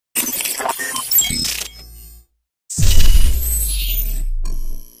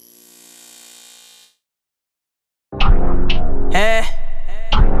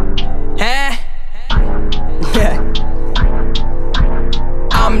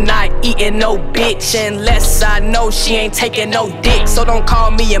eating no bitch unless I know she ain't taking no dick. So don't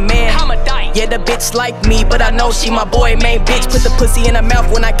call me a man. Yeah, the bitch like me, but I know she my boy main bitch. Put the pussy in her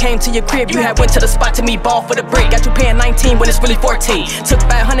mouth when I came to your crib. You had went to the spot to me, ball for the brick. Got you paying 19 when it's really 14. Took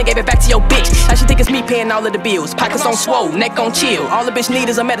 500, gave it back to your bitch. Now she think it's me paying all of the bills. Pockets on swole, neck on chill. All the bitch need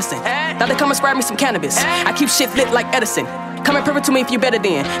is a medicine. Now they come and spread me some cannabis. I keep shit lit like Edison. Come and prove it to me if you better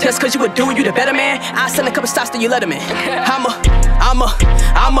than. Just cause you a dude, you the better man. I send a couple shots to you Letterman. I'm a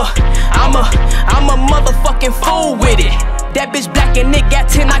motherfucking fool with it. That bitch black and it got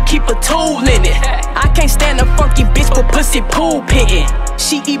 10, I keep a tool in it. I can't stand a funky bitch but pussy pool pitting.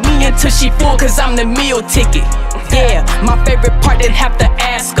 She eat me until she full cause I'm the meal ticket. Yeah, my favorite part, didn't have to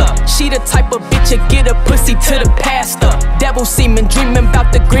ask her. She the type of bitch that get a pussy to the pastor. Devil seeming, dreaming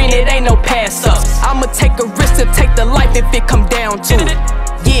about the green, it ain't no pass up. I'ma take a risk to take the life if it come down to it.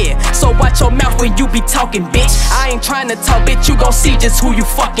 Yeah, so watch your mouth when you be talking, bitch. I ain't trying to talk, bitch, you gon' see just who you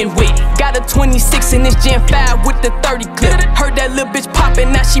fucking with. Got a 26 in this Gen 5 with the 30 clip. Heard that little bitch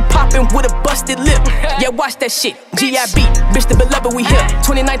poppin', now she poppin' with a busted lip. Yeah, watch that shit, G.I.B. Bitch, the beloved, we here.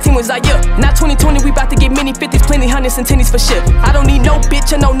 2019 was our year, now 2020 we bout to get many 50s, plenty hundreds and tennies for shit. I don't need no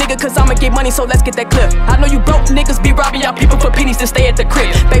bitch or no nigga cause I'ma get money, so let's get that clip. I know you broke niggas be robbing y'all people for pennies to stay at the crib.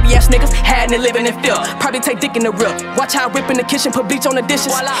 Baby ass niggas, hiding and living in fear. Probably take dick in the rip. Watch how I whip in the kitchen, put bleach on the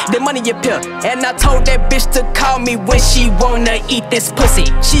dishes. The money appear. And I told that bitch to call me when she wanna eat this pussy.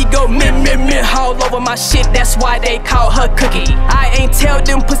 She go meh all over my shit, that's why they call her Cookie. I ain't tell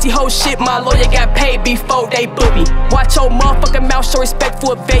them pussy hoe shit, my lawyer got paid before they book me. Watch your motherfucking mouth, show respect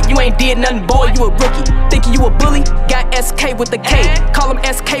for a vet, you ain't did nothing, boy, you a rookie. Thinking you a bully, got SK with the K. Call him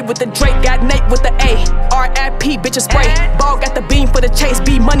SK with the Drake, got Nate with the A. R.I.P. bitch a spray, ball got the beam for the chase,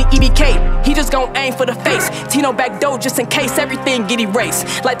 B money EBK. He just gon' aim for the face, Tino back door just in case everything get erased.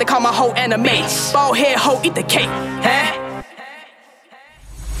 Like they call my whole anime. Bald head hoe, eat the cake, huh?